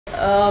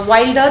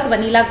Wild Earth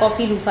Vanilla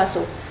Coffee Loofah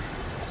Soap.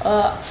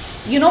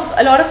 You know,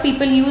 a lot of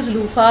people use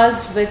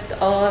loofahs with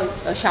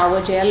a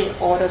shower gel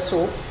or a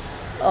soap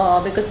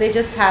because they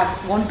just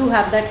want to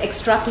have that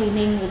extra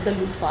cleaning with the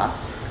loofah.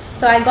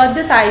 So I got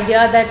this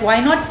idea that why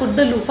not put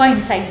the loofah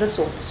inside the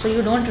soap, so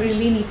you don't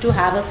really need to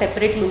have a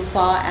separate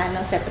loofah and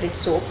a separate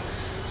soap.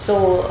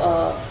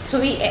 So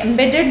we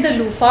embedded the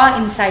loofah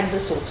inside the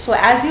soap. So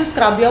as you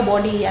scrub your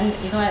body and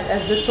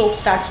as the soap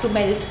starts to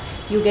melt,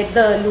 you get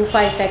the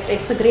loofah effect.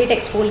 It's a great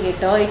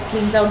exfoliator. It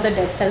cleans out the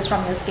dead cells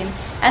from your skin.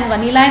 And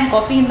vanilla and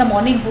coffee in the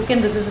morning, who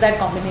can resist that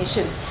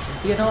combination?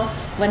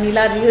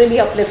 Vanilla really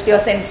uplifts your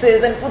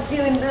senses and puts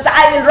you in this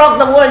I will rock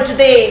the world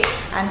today,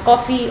 and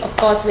coffee of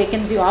course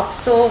wakens you up.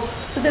 So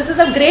this is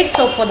a great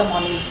soap for the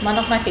mornings, one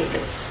of my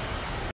favorites.